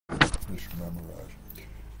Just memorize.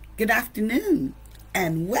 Good afternoon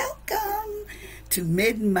and welcome to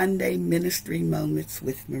Mid-Monday Ministry Moments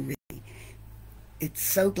with Marie. It's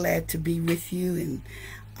so glad to be with you and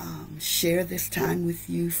share this time with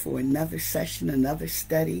you for another session, another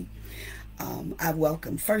study. I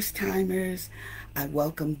welcome first-timers. I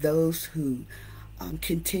welcome those who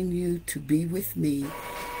continue to be with me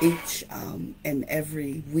each and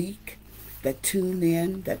every week, that tune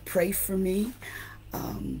in, that pray for me,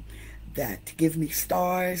 that give me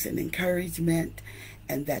stars and encouragement,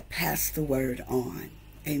 and that pass the word on.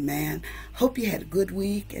 Amen. Hope you had a good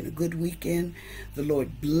week and a good weekend. The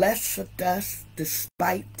Lord blessed us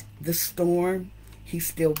despite the storm. He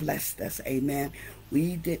still blessed us. Amen.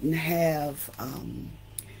 We didn't have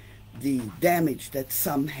the damage that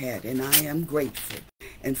some had, and I am grateful.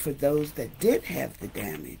 And for those that did have the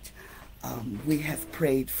damage, we have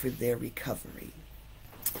prayed for their recovery.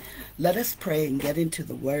 Let us pray and get into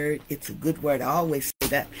the word. It's a good word. I always say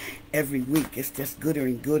that every week. It's just gooder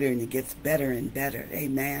and gooder, and it gets better and better.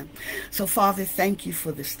 Amen. So, Father, thank you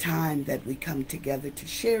for this time that we come together to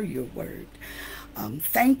share your word.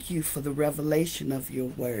 Thank you for the revelation of your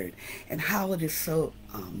word and how it is so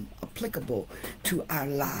applicable to our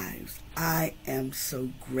lives. I am so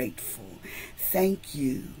grateful. Thank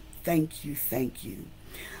you. Thank you. Thank you.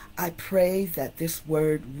 I pray that this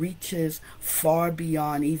word reaches far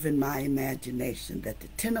beyond even my imagination, that the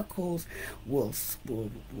tentacles will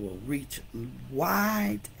reach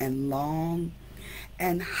wide and long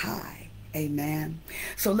and high. Amen.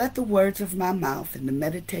 So let the words of my mouth and the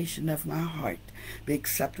meditation of my heart be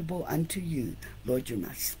acceptable unto you. Lord, you're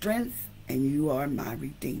my strength and you are my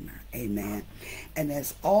Redeemer. Amen. And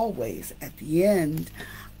as always, at the end,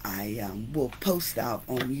 I will post out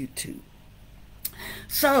on YouTube.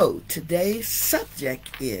 So today's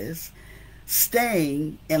subject is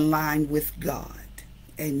staying in line with God.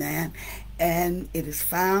 Amen. And it is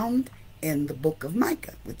found in the book of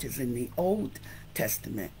Micah, which is in the Old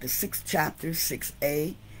Testament, the 6th chapter,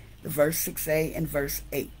 6a, the verse 6a and verse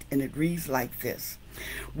 8. And it reads like this: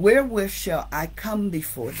 Wherewith shall I come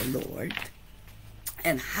before the Lord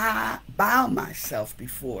and bow myself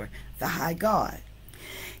before the high God?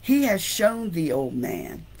 He has shown thee, O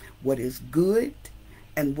man, what is good,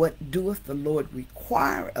 and what doeth the Lord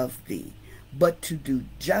require of thee, but to do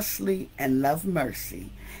justly and love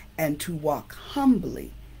mercy, and to walk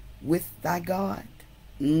humbly with thy God.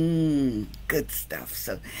 Good stuff.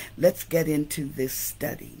 So let's get into this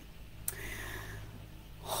study.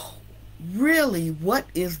 Really, what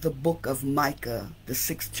is the book of Micah, the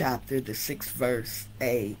 6th chapter, the 6th verse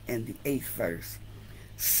A and the 8th verse,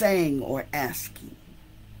 saying or asking?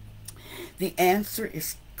 The answer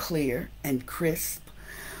is clear and crisp,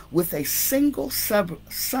 with a single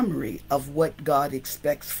summary of what God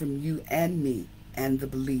expects from you and me and the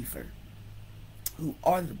believer, who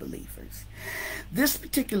are the believers. This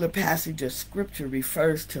particular passage of scripture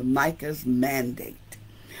refers to Micah's mandate,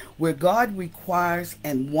 where God requires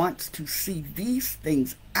and wants to see these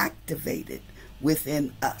things activated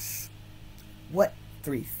within us. What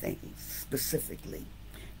three things specifically?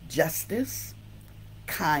 Justice,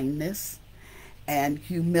 kindness, and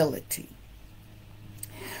humility.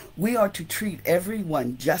 We are to treat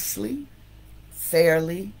everyone justly,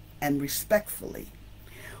 fairly, and respectfully.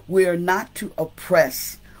 We are not to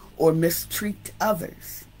oppress or mistreat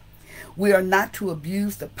others. We are not to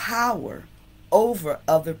abuse the power over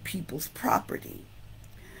other people's property,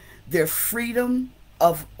 their freedom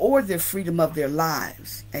of their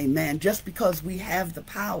lives. Amen. Just because we have the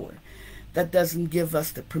power, that doesn't give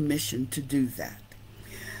us the permission to do that.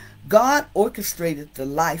 God orchestrated the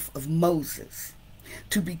life of Moses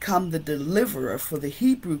to become the deliverer for the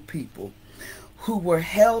Hebrew people who were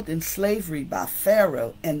held in slavery by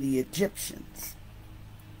Pharaoh and the Egyptians.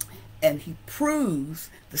 And he proves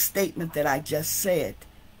the statement that I just said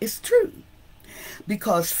is true,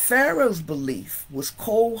 because Pharaoh's belief was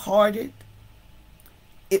cold-hearted,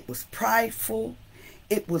 it was prideful,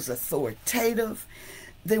 it was authoritative.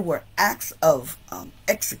 There were acts of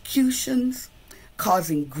executions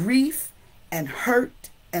causing grief and hurt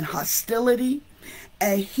and hostility.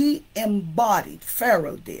 And he embodied,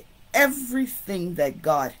 Pharaoh did, everything that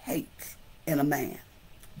God hates in a man.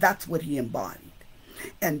 That's what he embodied.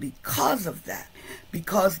 And because of that,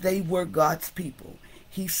 because they were God's people,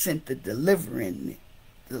 he sent the deliverer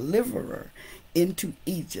into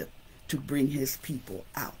Egypt to bring his people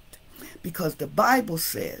out. Because the Bible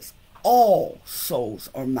says, all souls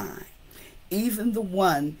are mine, even the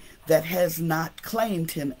one that has not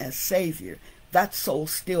claimed him as Savior. That soul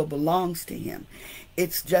still belongs to him.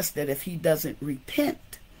 It's just that if he doesn't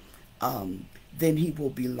repent, then he will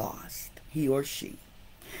be lost, he or she.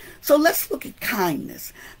 So let's look at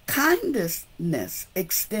kindness. Kindness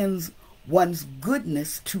extends one's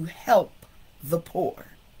goodness to help the poor,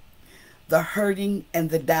 the hurting,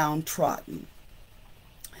 and the downtrodden.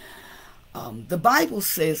 The Bible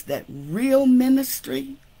says that real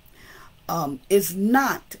ministry is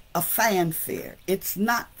not a fanfare. It's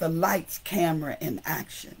not the lights, camera, and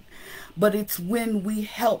action. But it's when we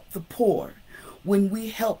help the poor, when we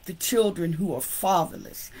help the children who are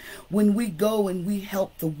fatherless, when we go and we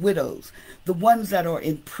help the widows, the ones that are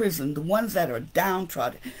in prison, the ones that are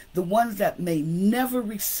downtrodden, the ones that may never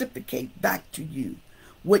reciprocate back to you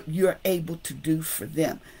what you're able to do for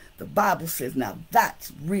them. The Bible says, now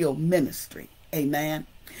that's real ministry. Amen.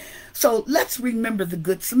 So let's remember the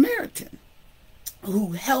Good Samaritan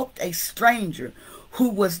who helped a stranger who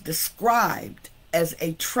was described as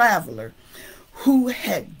a traveler who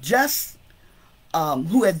had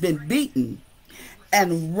been beaten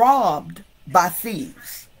and robbed by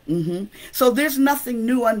thieves. So there's nothing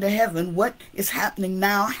new under heaven. What is happening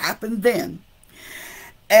now happened then.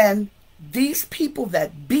 And these people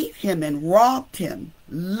that beat him and robbed him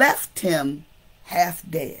left him half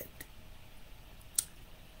dead.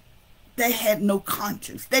 They had no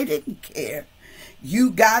conscience. They didn't care.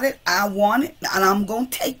 You got it, I want it, and I'm going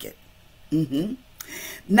to take it.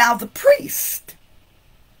 Now the priest,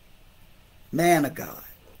 man of God.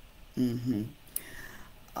 I'm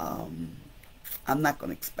not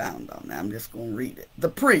going to expound on that. I'm just going to read it. The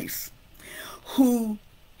priest, who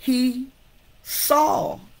he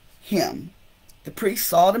saw him, the priest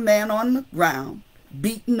saw the man on the ground,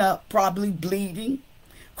 beaten up, probably bleeding,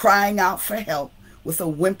 crying out for help with a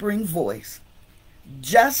whimpering voice,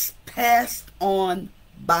 just passed on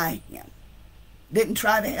by him. Didn't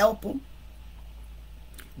try to help him.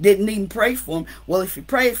 Didn't even pray for him. Well, if he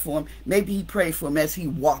prayed for him, maybe he prayed for him as he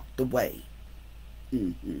walked away.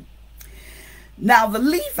 Now the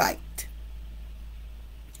Levite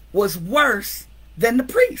was worse than the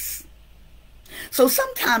priest. So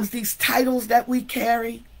sometimes these titles that we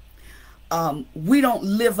carry, we don't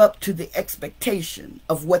live up to the expectation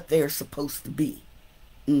of what they're supposed to be.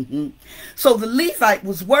 So the Levite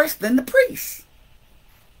was worse than the priest.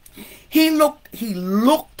 He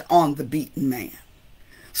looked on the beaten man.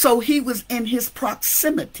 So he was in his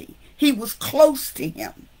proximity. He was close to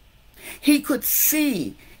him. He could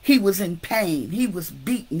see he was in pain. He was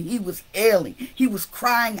beaten. He was ailing. He was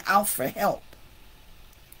crying out for help.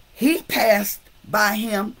 He passed by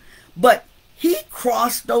him, but he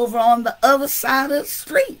crossed over on the other side of the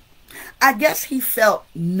street. I guess he felt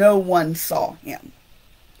no one saw him.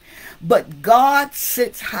 But God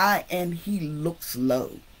sits high and he looks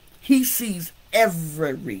low. He sees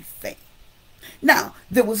everything. Now,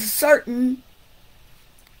 there was a certain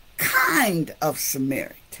kind of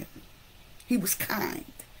Samaritan. He was kind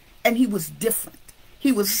and he was different.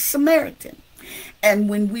 He was a Samaritan. And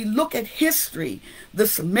when we look at history, the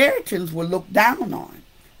Samaritans were looked down on.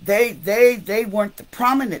 They weren't the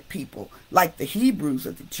prominent people like the Hebrews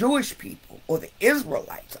or the Jewish people or the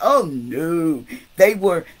Israelites. Oh no, they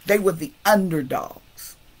were the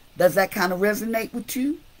underdogs. Does that kind of resonate with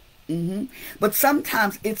you? But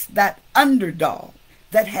sometimes it's that underdog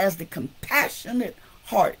that has the compassionate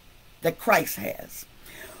heart that Christ has,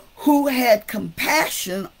 who had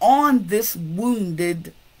compassion on this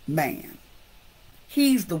wounded man.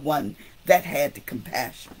 He's the one that had the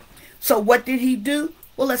compassion. So what did he do?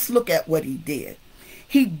 Well, let's look at what he did.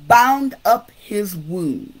 He bound up his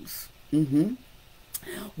wounds.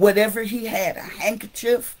 Whatever he had, a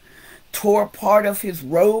handkerchief, tore part of his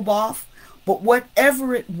robe off, but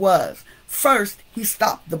whatever it was, first he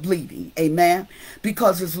stopped the bleeding. Amen.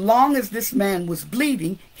 Because as long as this man was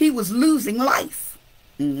bleeding, he was losing life.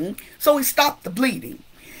 So he stopped the bleeding.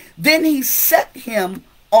 Then he set him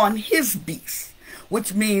on his beast,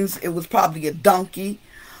 which means it was probably a donkey.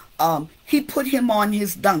 He put him on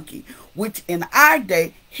his donkey, which in our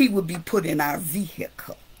day, he would be put in our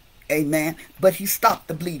vehicle. Amen. But he stopped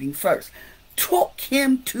the bleeding first. Took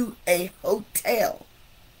him to a hotel.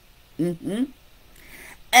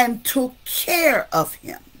 And took care of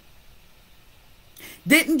him.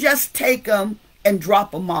 Didn't just take him and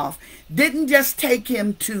drop him off. Didn't just take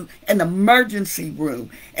him to an emergency room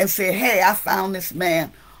and say, hey, I found this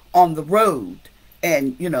man on the road.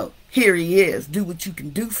 And, here he is. Do what you can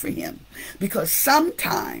do for him. Because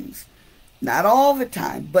sometimes, not all the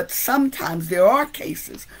time, but sometimes there are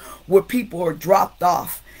cases where people are dropped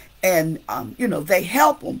off and, they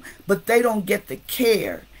help them, but they don't get the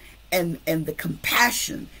care and the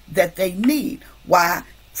compassion that they need. Why?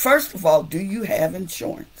 First of all, do you have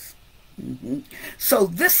insurance? So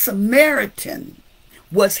this Samaritan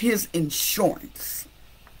was his insurance.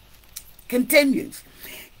 Continues.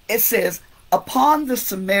 it says, upon the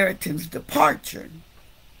Samaritan's departure,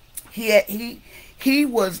 he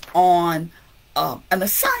was on an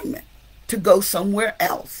assignment to go somewhere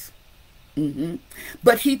else.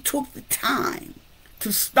 But he took the time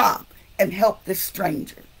to stop and help this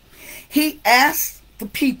stranger. He asked the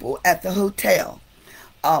people at the hotel,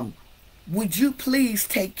 would you please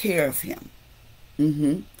take care of him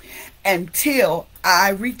until I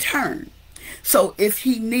return? So if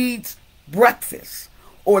he needs breakfast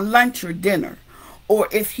or lunch or dinner, or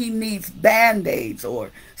if he needs Band-Aids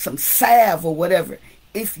or some salve or whatever,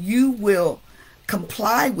 if you will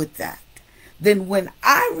comply with that, then when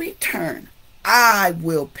I return, I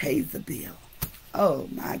will pay the bill. Oh,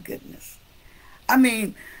 my goodness. I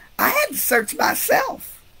mean, I had to search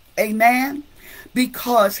myself. Amen.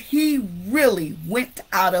 Because he really went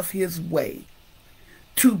out of his way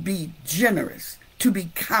to be generous, to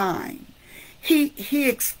be kind. He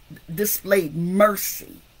displayed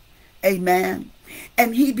mercy. Amen.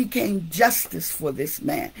 And he became justice for this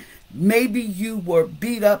man. Maybe you were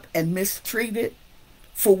beat up and mistreated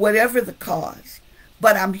for whatever the cause,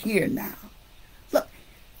 but I'm here now. Look,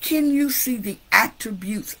 can you see the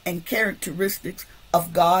attributes and characteristics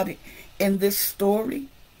of God in this story?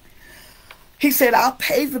 He said, I'll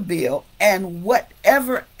pay the bill, and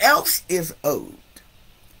whatever else is owed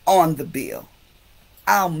on the bill,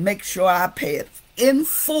 I'll make sure I pay it in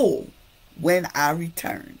full when I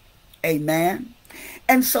return. Amen.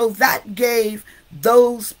 And so that gave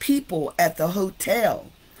those people at the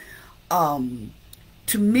hotel,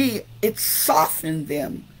 to me, it softened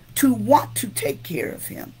them to want to take care of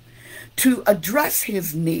him, to address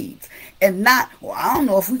his needs, and not, well, I don't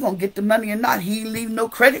know if we're going to get the money or not. He didn't leave no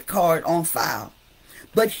credit card on file.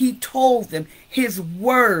 But he told them his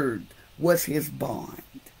word was his bond.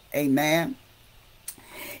 Amen.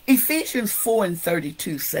 Ephesians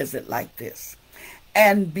 4:32 says it like this.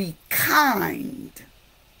 And be kind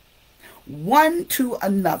one to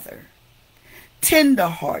another,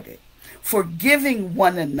 tender-hearted, forgiving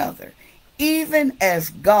one another, even as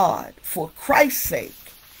God, for Christ's sake,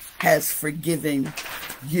 has forgiven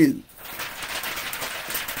you.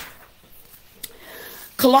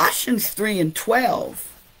 Colossians 3:12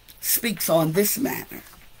 speaks on this matter.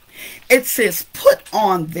 It says, put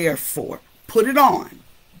on, therefore, put it on,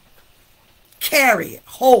 carry it,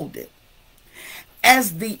 hold it,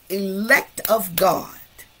 as the elect of God.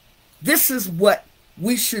 This is what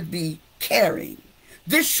we should be carrying.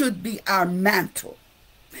 This should be our mantle.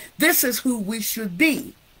 This is who we should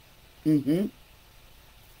be.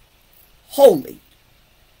 Holy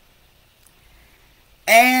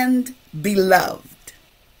and beloved,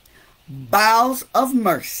 bowels of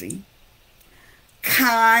mercy,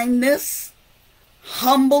 kindness,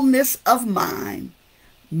 humbleness of mind,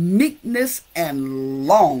 meekness, and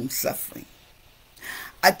long-suffering.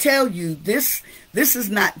 I tell you, this is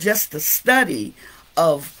not just a study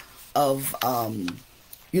of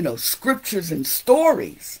scriptures and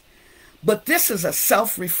stories, but this is a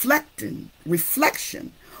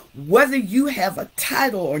reflection, whether you have a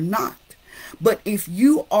title or not. But if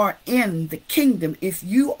you are in the kingdom, if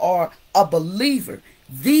you are a believer,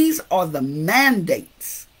 these are the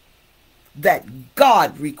mandates that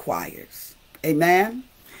God requires. Amen.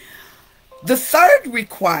 The third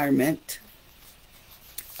requirement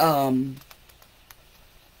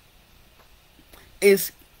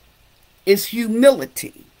is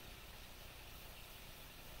humility.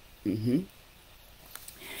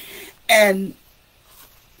 And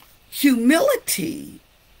humility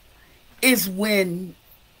is when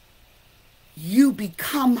you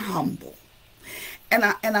become humble. And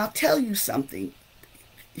I'll tell you something.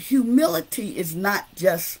 Humility is not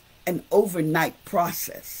just an overnight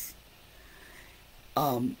process.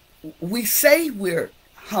 We say we're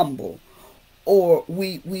humble, or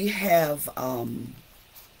we have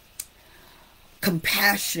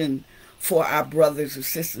compassion for our brothers or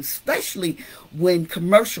sisters, especially when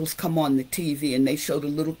commercials come on the TV and they show the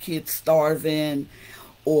little kids starving,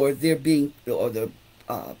 or the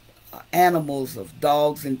animals of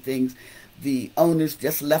dogs and things, the owners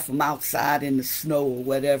just left them outside in the snow or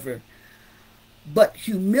whatever. But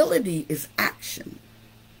humility is action.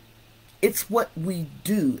 It's what we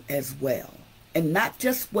do as well, and not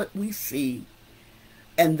just what we see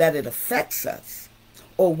and that it affects us,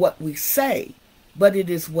 or what we say, but it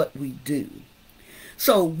is what we do.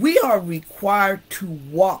 So we are required to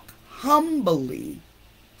walk humbly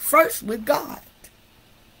first with God.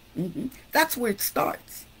 That's where it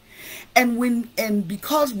starts. And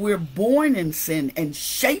because we're born in sin and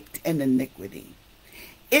shaped in iniquity,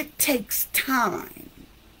 it takes time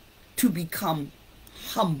to become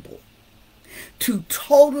humble, to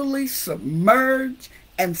totally submerge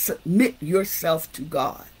and submit yourself to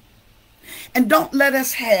God. And don't let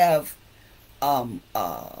us have a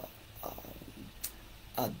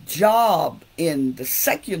job in the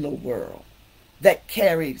secular world that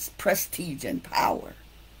carries prestige and power.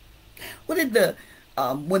 What did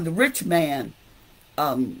when the rich man,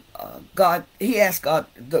 he asked God,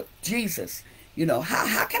 Jesus,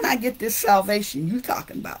 how can I get this salvation you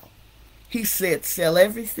talking about? He said, sell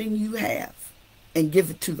everything you have and give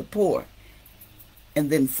it to the poor, and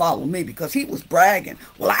then follow me, because he was bragging.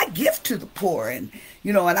 Well, I give to the poor, and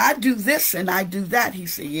and I do this and I do that. He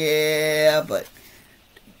said, yeah, but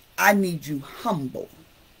I need you humble.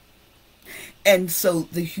 And so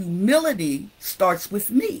the humility starts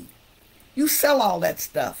with me. You sell all that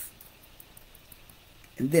stuff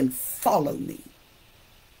and then follow me.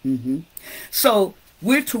 So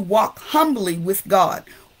we're to walk humbly with God.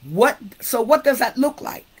 So what does that look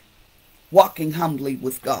like? Walking humbly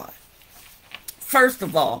with God. First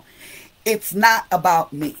of all, it's not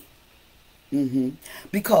about me.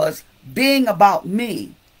 Because being about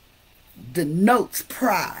me denotes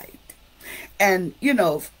pride. And,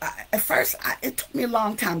 at first, it took me a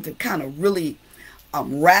long time to kind of really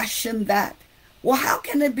ration that. Well, how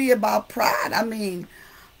can it be about pride? I mean,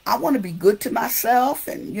 I want to be good to myself.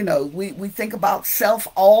 And, we think about self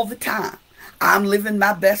all the time. I'm living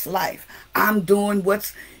my best life. I'm doing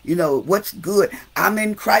what's good. I'm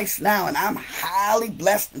in Christ now, and I'm highly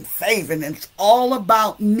blessed and favored, and it's all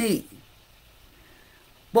about me.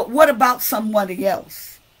 But what about somebody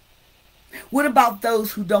else? What about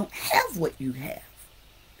those who don't have what you have?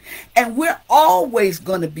 And we're always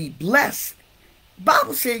going to be blessed. The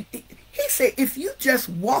Bible said, he said, if you just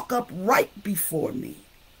walk up right before me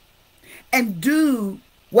and do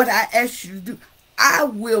what I ask you to do, I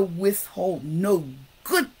will withhold no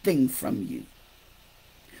good thing from you.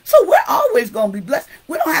 So we're always going to be blessed.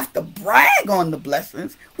 We don't have to brag on the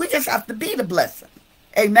blessings. We just have to be the blessing.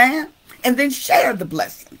 Amen? And then share the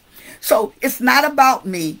blessing. So it's not about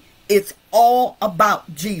me. It's all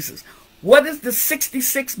about Jesus. What is the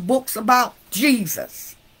 66 books about?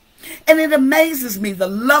 Jesus. And it amazes me the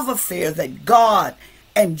love affair that God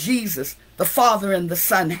and Jesus, the Father and the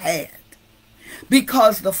Son, had.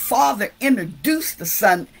 Because the Father introduced the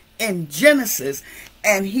Son in Genesis,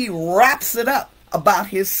 and he wraps it up about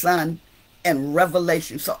his Son in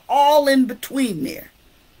Revelation. So all in between there,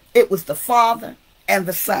 it was the Father and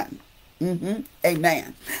the Son.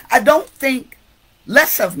 Amen. I don't think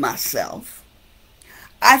less of myself.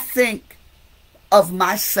 I think of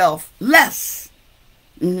myself less.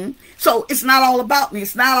 So it's not all about me.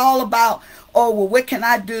 It's not all about, oh, well, what can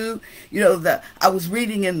I do? I was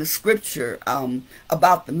reading in the scripture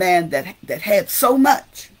about the man that had so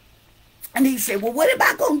much. And he said, well, what am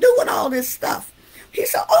I going to do with all this stuff? He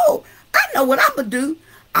said, oh, I know what I'm going to do.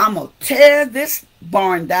 I'm going to tear this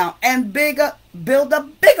barn down and build a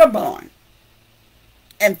bigger barn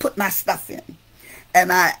and put my stuff in.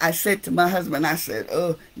 And I said to my husband, I said,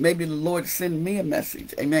 oh, maybe the Lord send me a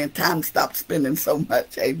message. Amen. Time stop spending so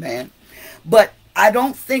much. Amen. But I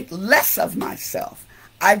don't think less of myself.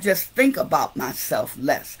 I just think about myself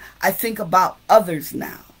less. I think about others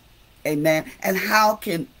now. Amen. And how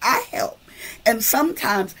can I help? And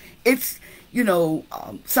sometimes it's,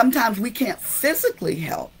 sometimes we can't physically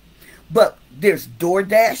help. But there's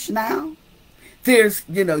DoorDash now. There's,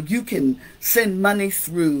 you can send money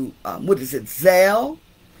through, Zelle,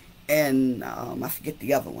 and I forget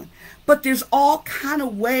the other one. But there's all kind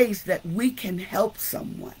of ways that we can help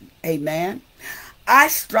someone. Amen. I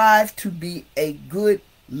strive to be a good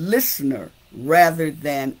listener rather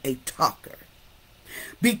than a talker.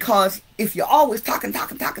 Because if you're always talking,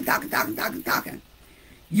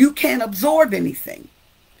 you can't absorb anything.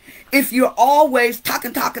 If you're always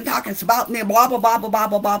talking, it's about me, blah, blah, blah, blah, blah,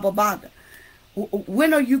 blah, blah, blah, blah.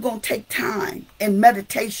 When are you going to take time in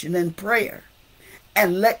meditation and prayer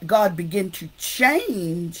and let God begin to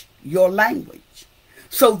change your language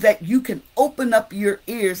so that you can open up your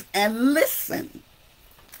ears and listen?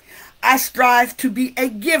 I strive to be a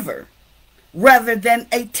giver rather than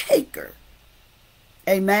a taker.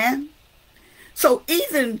 Amen? So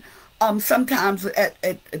even sometimes at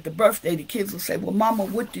the birthday, the kids will say, well, Mama,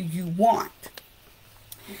 what do you want?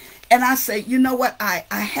 And I say, you know what? I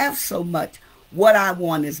have so much. What I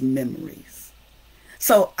want is memories.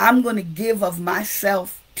 So I'm going to give of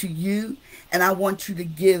myself to you, and I want you to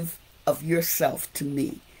give of yourself to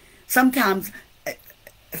me. Sometimes,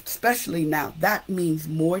 especially now, that means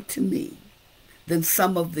more to me than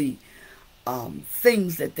some of the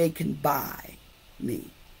things that they can buy me.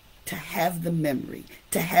 To have the memory,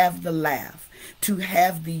 to have the laugh, to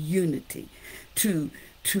have the unity, to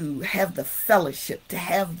to have the fellowship, to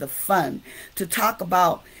have the fun, to talk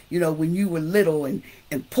about, when you were little and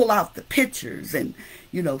pull out the pictures and,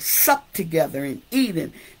 sup together and eat.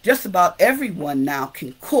 And just about everyone now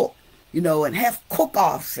can cook, and have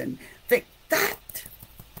cook-offs and think that.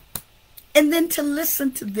 And then to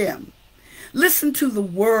listen to them. Listen to the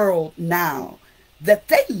world now that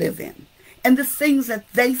they live in and the things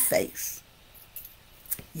that they face.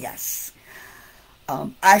 Yes.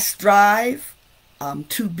 I strive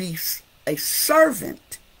to be a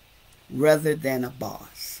servant rather than a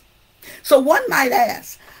boss. So one might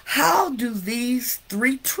ask, how do these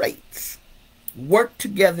three traits work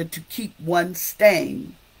together to keep one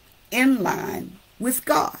staying in line with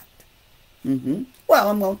God? Well,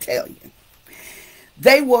 I'm going to tell you.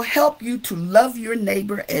 They will help you to love your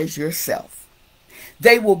neighbor as yourself.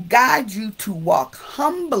 They will guide you to walk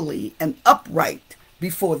humbly and upright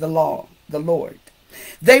before the Lord.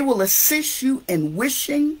 They will assist you in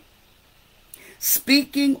wishing,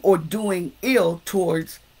 speaking, or doing ill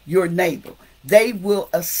towards your neighbor. They will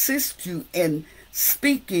assist you in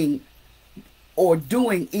speaking or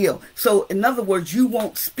doing ill. So, in other words, you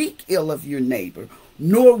won't speak ill of your neighbor,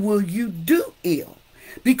 nor will you do ill.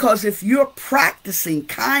 Because if you're practicing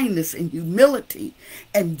kindness and humility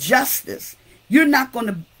and justice, you're not going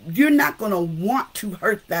to want to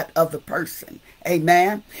hurt that other person.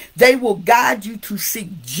 Amen. They will guide you to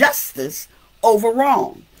seek justice over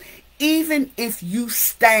wrong, even if you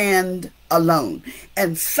stand alone.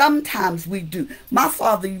 And sometimes we do. My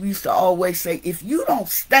father used to always say, if you don't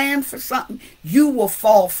stand for something, you will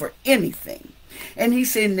fall for anything. And he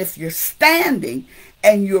said, and if you're standing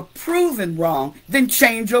and you're proven wrong, then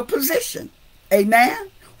change your position. Amen.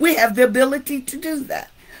 We have the ability to do that.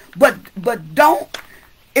 But don't,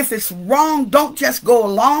 if it's wrong, don't just go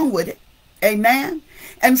along with it. Amen.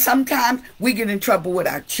 And sometimes we get in trouble with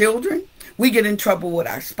our children. We get in trouble with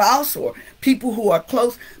our spouse or people who are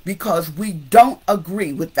close because we don't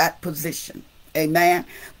agree with that position. Amen.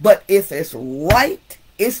 But if it's right,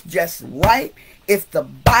 it's just right. If the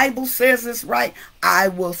Bible says it's right, I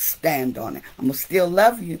will stand on it. I'm going to still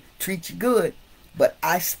love you, treat you good, but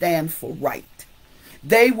I stand for right.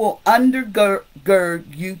 They will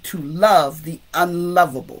undergird you to love the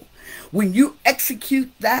unlovable. When you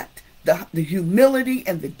execute that, the humility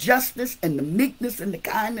and the justice and the meekness and the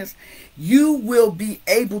kindness, you will be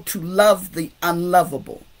able to love the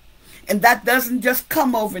unlovable. And that doesn't just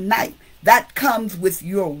come overnight. That comes with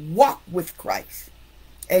your walk with Christ.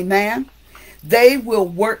 Amen. They will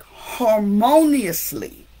work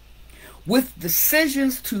harmoniously with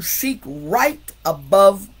decisions to seek right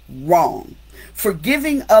above wrong,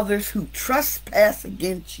 forgiving others who trespass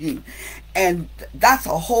against you. And that's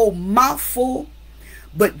a whole mouthful,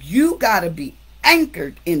 but you got to be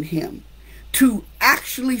anchored in him to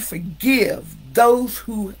actually forgive those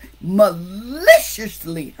who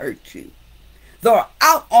maliciously hurt you. They're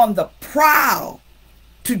out on the prowl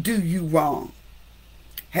to do you wrong.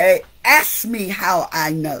 Hey, ask me how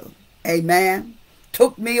I know. Amen.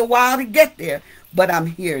 Took me a while to get there, but I'm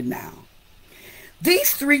here now.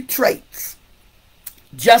 These three traits,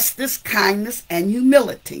 justice, kindness, and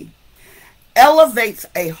humility, elevates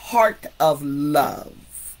a heart of love.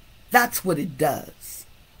 That's what it does.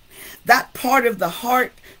 That part of the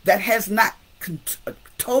heart that has not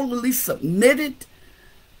totally submitted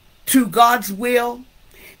to God's will,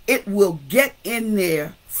 it will get in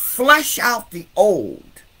there, flesh out the old,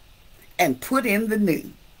 and put in the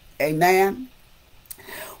new. Amen.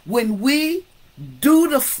 When we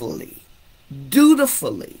dutifully,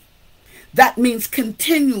 that means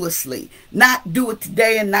continuously, not do it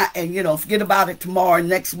today and forget about it tomorrow and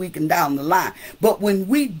next week and down the line. But when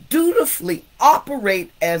we dutifully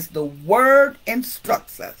operate as the word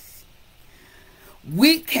instructs us,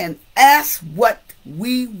 we can ask what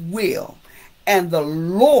we will, and the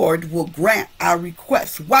Lord will grant our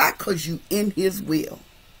requests. Why? Because you in his will.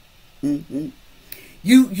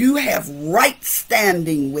 You have right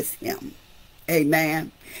standing with him.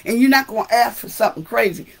 Amen. And you're not going to ask for something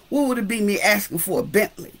crazy. What would it be me asking for a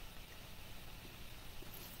Bentley?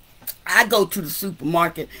 I go to the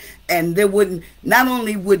supermarket and not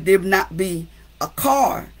only would there not be a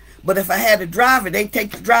car, but if I had a driver, they'd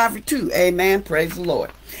take the driver too. Amen. Praise the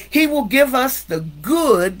Lord. He will give us the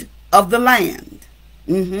good of the land.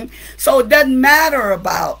 So it doesn't matter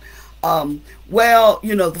about,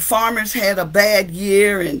 the farmers had a bad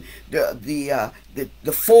year and the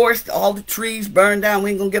forest, all the trees burned down.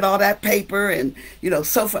 We ain't going to get all that paper and,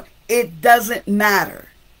 so forth. It doesn't matter.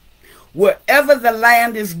 Wherever the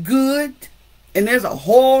land is good, and there's a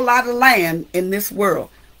whole lot of land in this world,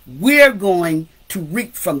 we're going to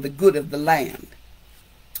reap from the good of the land.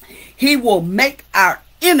 He will make our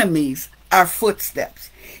enemies our footsteps.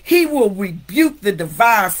 He will rebuke the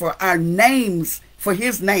devourer for our names, for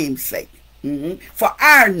his name's sake. For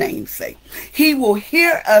our name's sake. He will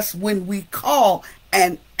hear us when we call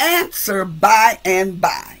and answer by and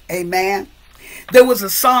by. Amen. There was a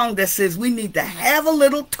song that says we need to have a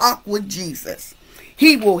little talk with Jesus.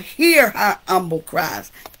 He will hear our humble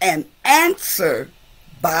cries and answer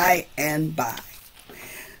by and by.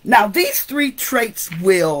 Now, these three traits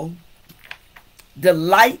will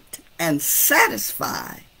delight and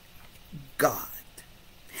satisfy God.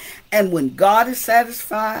 And when God is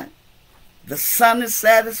satisfied, the Son is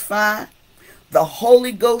satisfied, the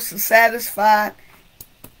Holy Ghost is satisfied,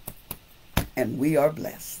 and we are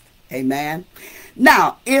blessed. Amen.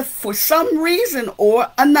 Now, if for some reason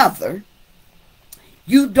or another,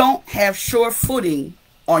 you don't have sure footing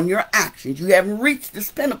on your actions, you haven't reached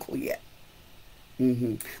this pinnacle yet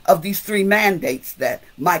of these three mandates that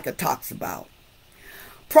Micah talks about.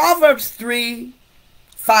 Proverbs 3,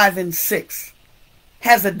 5, and 6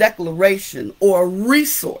 has a declaration or a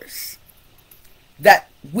resource that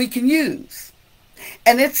we can use.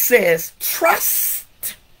 And it says, trust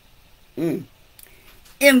in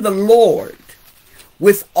the Lord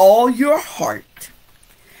with all your heart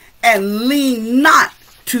and lean not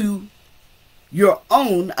to your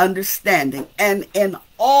own understanding, and in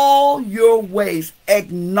all your ways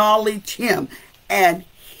acknowledge him, and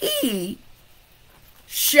he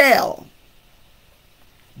shall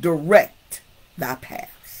direct thy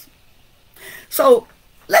paths. So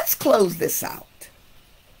let's close this out.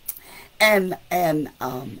 And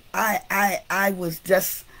I was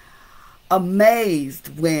just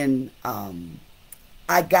amazed when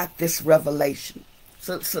I got this revelation.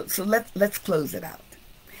 So let's close it out.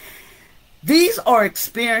 These are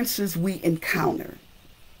experiences we encounter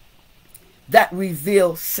that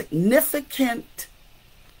reveal significant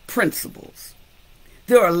principles.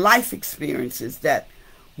 There are life experiences that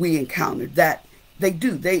we encounter that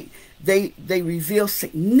they reveal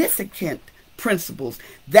significant principles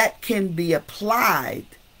that can be applied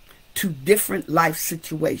to different life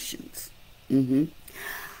situations. I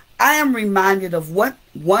am reminded of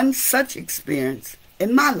one such experience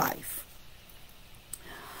in my life.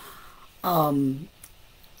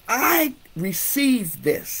 I received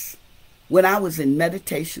this when I was in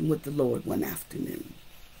meditation with the Lord one afternoon.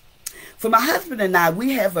 For my husband and I,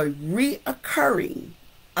 we have a reoccurring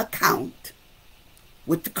account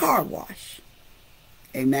with the car wash.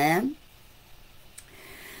 Amen.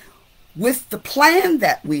 With the plan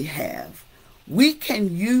that we have, we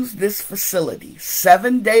can use this facility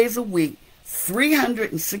 7 days a week,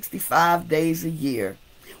 365 days a year.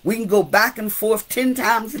 We can go back and forth 10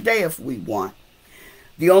 times a day if we want.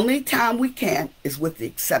 The only time we can't is with the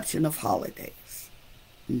exception of holidays.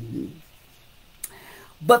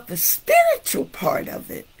 But the spiritual part of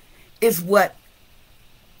it is what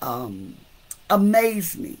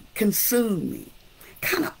amazed me, consumed me,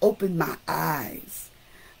 kind of opened my eyes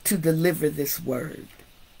to deliver this word.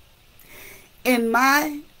 In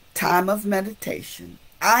my time of meditation,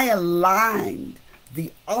 I aligned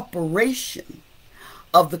the operation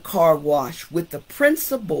of the car wash with the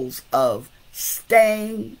principles of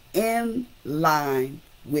staying in line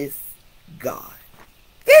with God.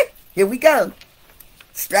 Here we go.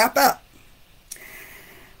 Strap up.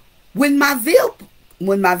 When my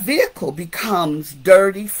vehicle becomes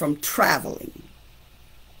dirty from traveling,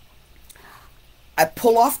 I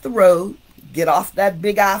pull off the road, get off that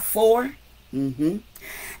big I-4,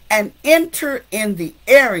 and enter in the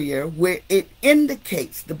area where it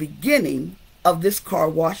indicates the beginning of this car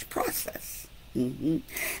wash process. And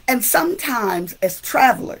sometimes as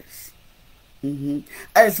travelers,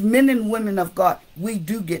 as men and women of God, we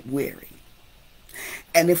do get weary.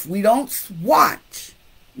 And if we don't watch,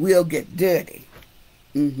 we'll get dirty.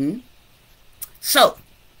 So,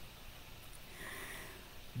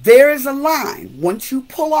 there is a line once you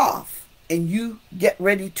pull off and you get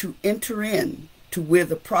ready to enter in to where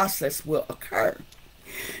the process will occur.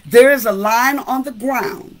 There is a line on the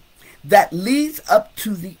ground that leads up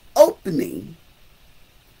to the opening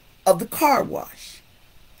of the car wash,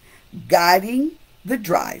 guiding the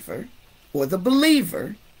driver or the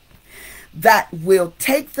believer that will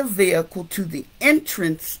take the vehicle to the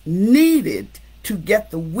entrance needed to get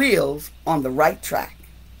the wheels on the right track.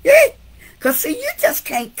 Because see, you just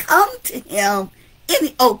can't come to him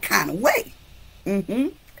any old kind of way.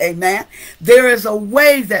 Amen. There is a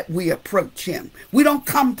way that we approach him. We don't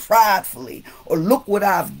come pridefully or look what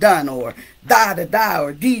I've done or da-da-da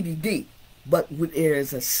or dee-dee-dee. But there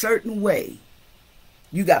is a certain way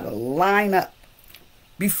you got to line up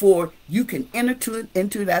before you can enter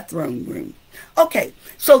into that throne room. Okay,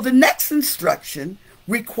 so the next instruction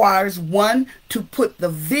requires one to put the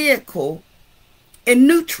vehicle in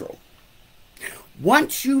neutral.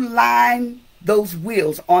 Once you line those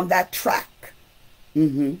wheels on that track,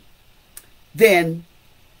 then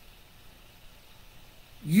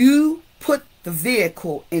you put the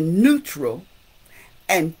vehicle in neutral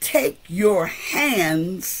and take your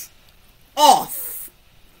hands off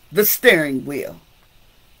the steering wheel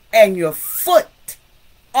and your foot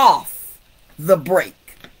off the brake.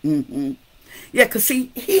 Yeah, because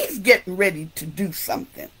see, he's getting ready to do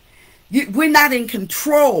something. We're not in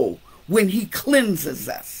control when he cleanses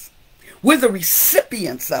us. We're the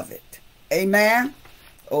recipients of it. Amen?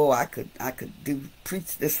 Oh, I could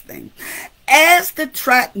preach this thing. As the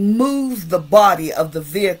track moves the body of the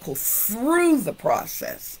vehicle through the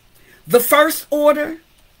process, the first order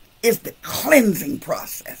is the cleansing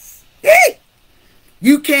process. Hey!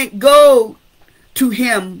 You can't go to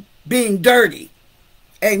him being dirty.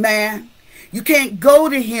 Amen? You can't go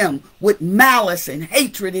to him with malice and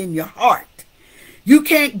hatred in your heart. You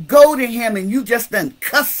can't go to him and you just done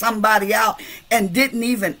cuss somebody out and didn't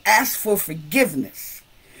even ask for forgiveness.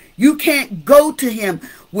 You can't go to him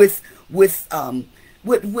with what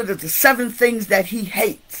are the 7 things that he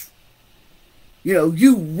hates. You know,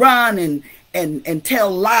 you run and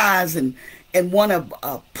tell lies and want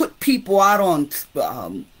to put people out on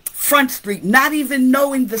Front Street, not even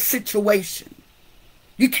knowing the situation.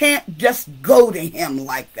 You can't just go to him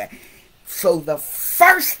like that. So the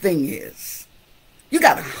first thing is, you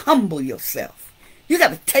got to humble yourself. You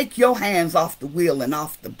got to take your hands off the wheel and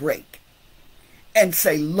off the brake and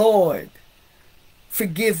say, Lord,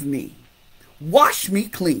 forgive me. Wash me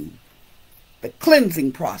clean. The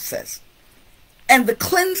cleansing process. And the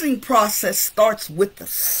cleansing process starts with the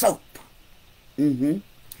soap,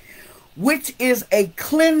 which is a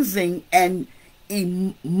cleansing and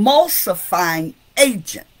emulsifying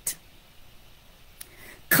agent.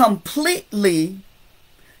 Completely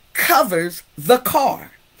covers the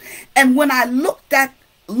car. And when I looked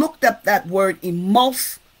up that word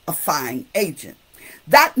emulsifying agent,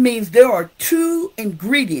 that means there are 2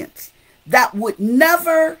 ingredients that would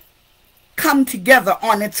never come together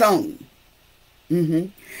on its own.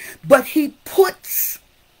 But he puts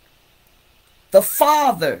the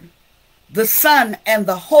Father, the Son, and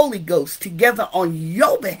the Holy Ghost together on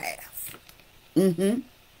your behalf.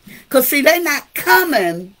 Because see, they're not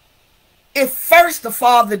coming if first the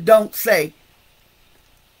Father don't say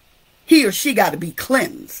he or she got to be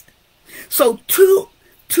cleansed. So two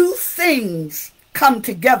things come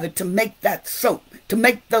together to make that soap, to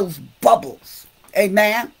make those bubbles.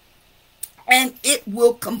 Amen? And it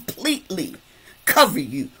will completely cover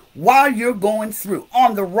you while you're going through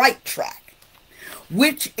on the right track,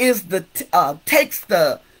 which is the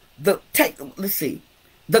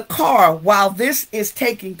car. While this is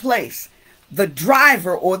taking place, the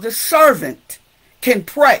driver or the servant can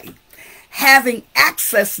pray, having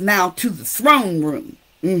access now to the throne room.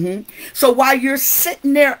 So while you're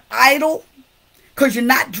sitting there idle, because you're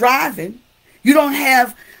not driving, you don't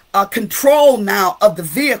have control now of the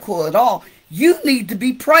vehicle at all, you need to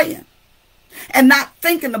be praying and not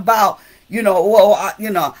thinking about,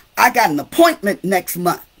 I got an appointment next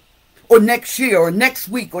month or next year or next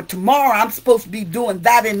week or tomorrow I'm supposed to be doing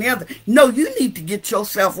that and the other. No, you need to get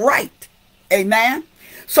yourself right. Amen?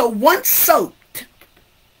 So once soaked,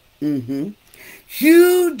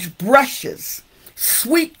 huge brushes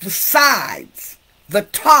sweep the sides, the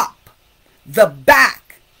top, the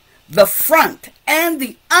back, the front, and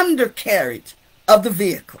the undercarriage of the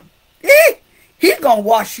vehicle. He's going to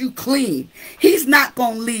wash you clean. He's not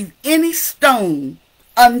going to leave any stone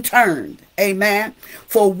unturned. Amen?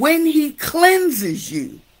 For when he cleanses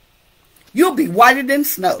you, you'll be whiter than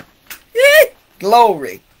snow.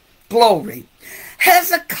 Glory. Glory.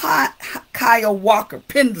 Hezekiah Walker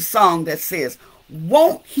penned a song that says,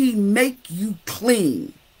 won't he make you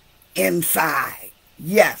clean inside?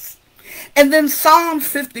 Yes. And then Psalm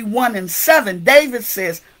 51:7, David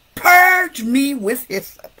says, purge me with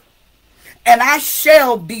hyssop, and I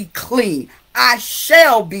shall be clean. I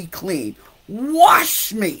shall be clean.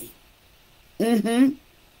 Wash me.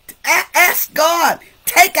 Ask God,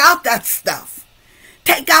 take out that stuff.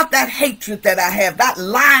 Take out that hatred that I have, that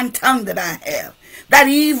lying tongue that I have, that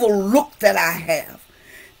evil look that I have.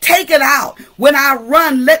 Take it out. When I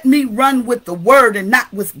run, let me run with the word and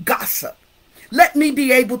not with gossip. Let me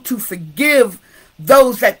be able to forgive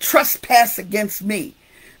those that trespass against me,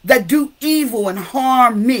 that do evil and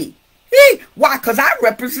harm me. Why? Because I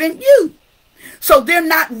represent you. So they're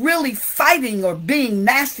not really fighting or being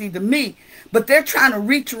nasty to me, but they're trying to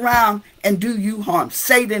reach around and do you harm.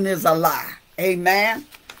 Satan is a lie. Amen.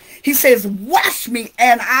 He says, wash me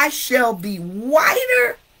and I shall be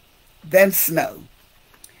whiter than snow.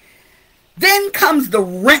 Then comes the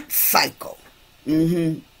rinse cycle.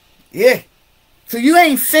 Yeah. So you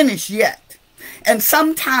ain't finished yet. And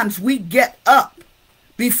sometimes we get up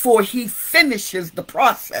before he finishes the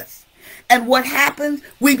process. And what happens?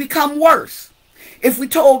 We become worse. If we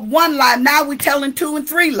told one lie, now we're telling 2 and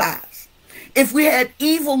 3 lies. If we had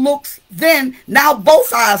evil looks then, now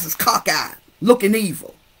both eyes is cockeyed, looking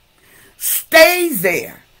evil. Stay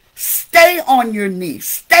there. Stay on your knees.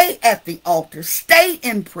 Stay at the altar. Stay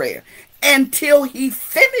in prayer until he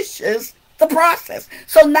finishes the process.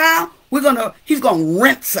 So now he's going to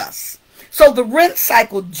rinse us. So the rinse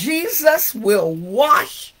cycle, Jesus will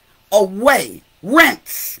wash away,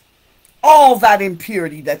 rinse all that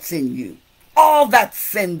impurity that's in you, all that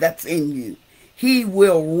sin that's in you. He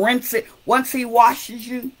will rinse it. Once he washes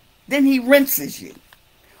you, then he rinses you.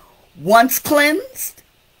 Once cleansed,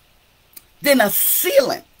 then a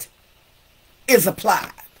sealant is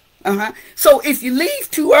applied. So if you leave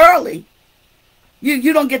too early,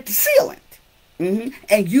 you don't get the sealant.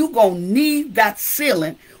 And you're going to need that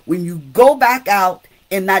sealant when you go back out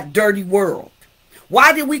in that dirty world.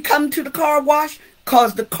 Why did we come to the car wash?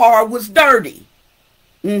 Because the car was dirty.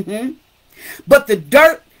 But the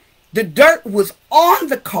dirt was on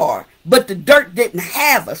the car, but the dirt didn't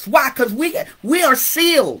have us. Why? Because we are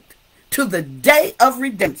sealed to the day of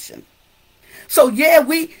redemption. So yeah,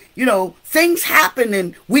 things happen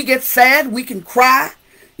and we get sad, we can cry,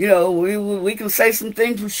 we can say some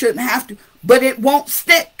things we shouldn't have to, but it won't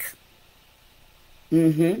stick.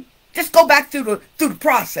 Just go back through the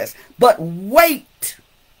process, but wait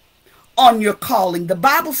on your calling. The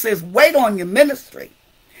Bible says wait on your ministry.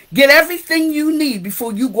 Get everything you need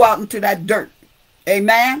before you go out into that dirt.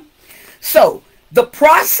 Amen? So the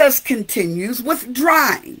process continues with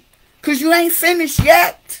drying, because you ain't finished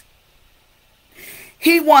yet.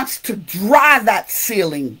 He wants to dry that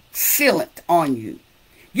sealant on you.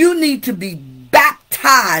 You need to be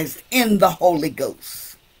baptized in the Holy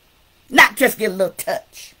Ghost. Not just get a little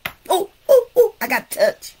touch. Oh, I got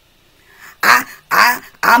touch.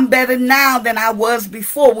 I'm better now than I was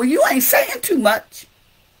before. Well, you ain't saying too much.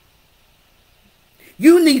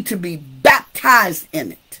 You need to be baptized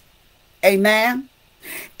in it. Amen.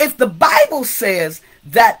 If the Bible says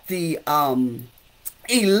that the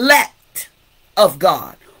elect of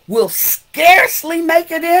God will scarcely make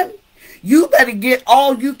it in, you better get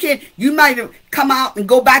all you can. You might have come out and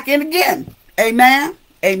go back in again. Amen.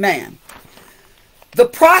 Amen. The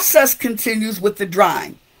process continues with the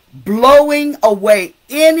drying, blowing away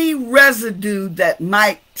any residue that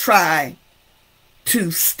might try to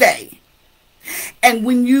stay. And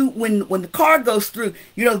when the car goes through,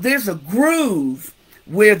 there's a groove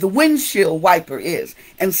where the windshield wiper is,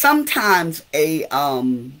 and sometimes a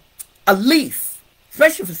leaf,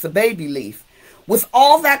 especially if it's a baby leaf, with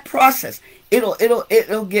all that process,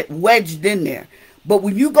 it'll get wedged in there. But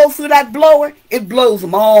when you go through that blower, it blows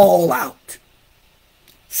them all out.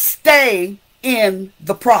 Stay in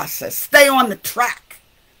the process. Stay on the track.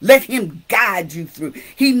 Let him guide you through.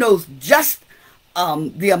 He knows just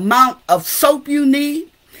the amount of soap you need.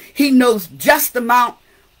 He knows just the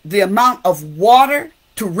amount of water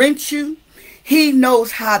to rinse you. He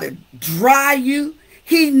knows how to dry you.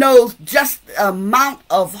 He knows just the amount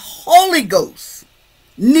of Holy Ghost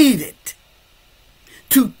needed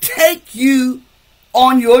to take you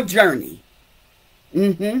on your journey.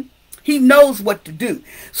 He knows what to do.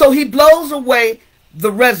 So he blows away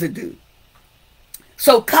the residue.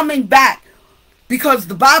 So coming back, because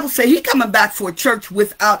the Bible says he's coming back for a church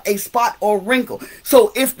without a spot or wrinkle.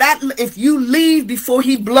 So if you leave before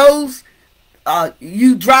he blows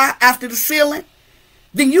you dry after the sealant,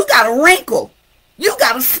 then you got a wrinkle. You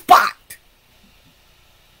got a spot.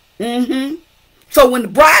 So when the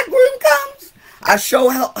bridegroom comes, I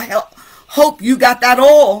sure hope you got that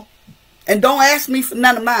oil. And don't ask me for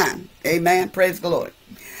none of mine. Amen. Praise the Lord.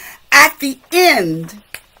 At the end,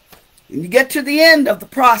 when you get to the end of the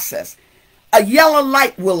process, a yellow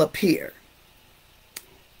light will appear.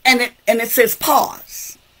 And it says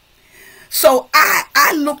pause. So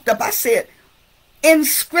I looked up, I said, in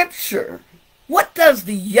scripture, what does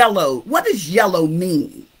yellow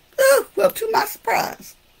mean? Well, to my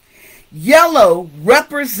surprise, yellow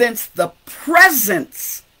represents the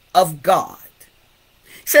presence of God.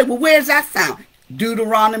 He said, well, where's that found?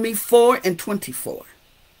 Deuteronomy 4:24.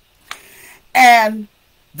 And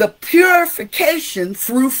the purification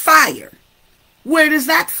through fire. Where is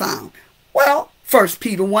that found? Well, 1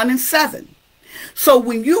 Peter 1:7. So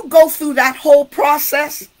when you go through that whole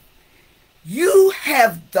process, You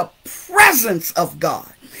have the presence of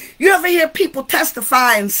God. You ever hear people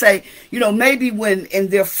testify and say, maybe when in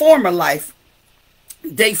their former life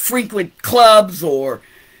they frequent clubs or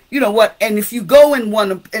what, and if you go in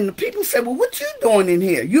one and the people say, well, what you doing in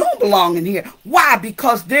here? You don't belong in here. Why?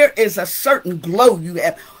 Because there is a certain glow you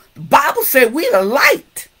have. The Bible said we are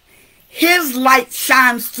light. His light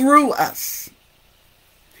shines through us.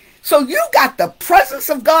 So you got the presence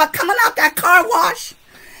of God coming out that car wash,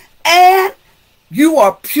 and you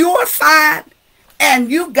are purified,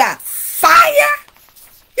 and you got fire.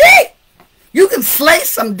 Yee! You can slay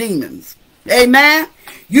some demons. Amen.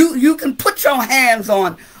 You can put your hands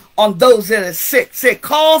on those that are sick. Say,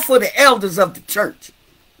 call for the elders of the church.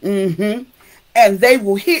 And they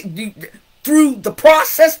will hit you through the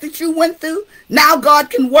process that you went through. Now God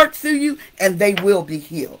can work through you, and they will be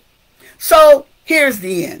healed. So here's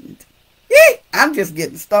the end. I'm just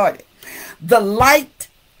getting started. The light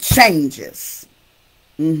changes.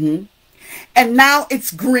 And now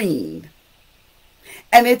it's green.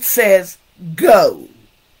 And it says, go.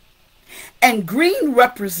 And green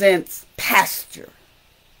represents pasture.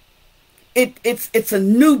 It's a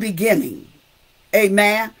new beginning.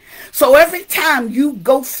 Amen. So every time you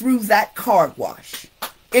go through that car wash,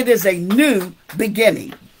 it is a new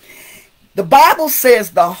beginning. The Bible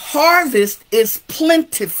says the harvest is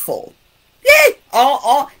plentiful.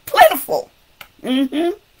 All plentiful.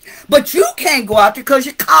 But you can't go out there because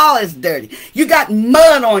your car is dirty. You got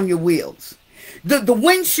mud on your wheels. The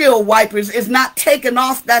windshield wipers is not taking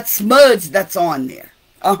off that smudge that's on there.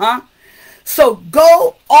 So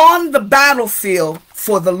go on the battlefield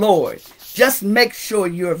for the Lord. Just make sure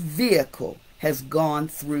your vehicle has gone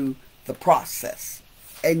through the process.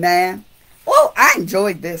 Amen. Well, I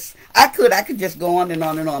enjoyed this. I could just go on and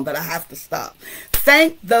on and on, but I have to stop.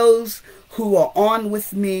 Thank those who are on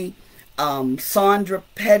with me. Sandra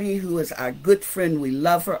Petty, who is our good friend. We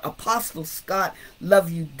love her. Apostle Scott, love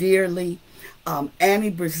you dearly. Annie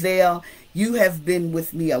Brazil, you have been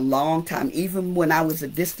with me a long time, even when I was a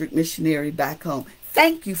district missionary back home.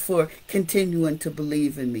 Thank you for continuing to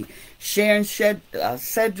believe in me. Sharon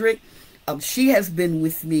Cedric, she has been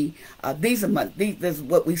with me. These are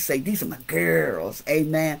what we say. These are my girls.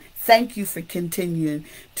 Amen. Thank you for continuing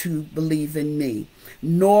to believe in me.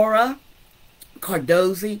 Nora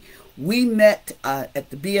Cardozi, we met at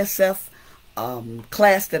the BSF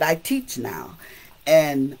class that I teach now.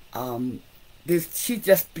 And she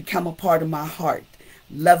just become a part of my heart.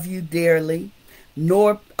 Love you dearly.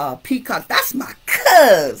 Nor Peacock, that's my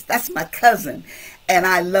cousin. And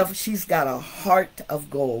I love her. She's got a heart of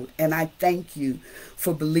gold. And I thank you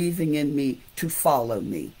for believing in me to follow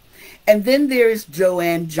me. And then there is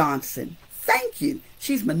Joanne Johnson. Thank you.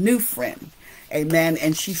 She's my new friend. Amen.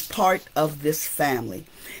 And she's part of this family.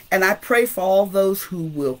 And I pray for all those who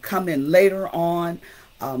will come in later on.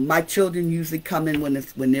 My children usually come in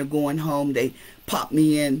when they're going home. They pop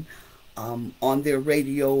me in on their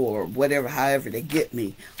radio or whatever, however they get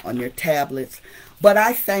me, on their tablets. But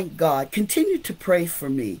I thank God. Continue to pray for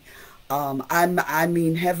me. I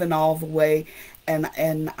mean heaven all the way. And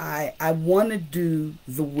I want to do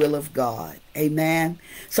the will of God. Amen.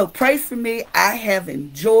 So pray for me. I have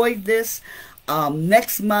enjoyed this.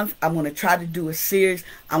 Next month, I'm going to try to do a series.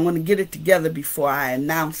 I'm going to get it together before I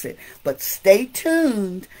announce it. But stay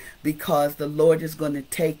tuned, because the Lord is going to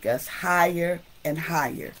take us higher and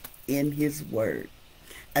higher in His Word.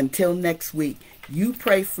 Until next week, you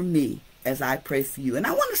pray for me as I pray for you. And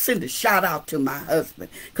I want to send a shout out to my husband,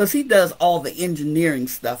 because he does all the engineering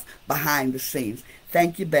stuff behind the scenes.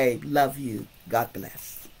 Thank you, babe. Love you. God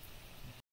bless.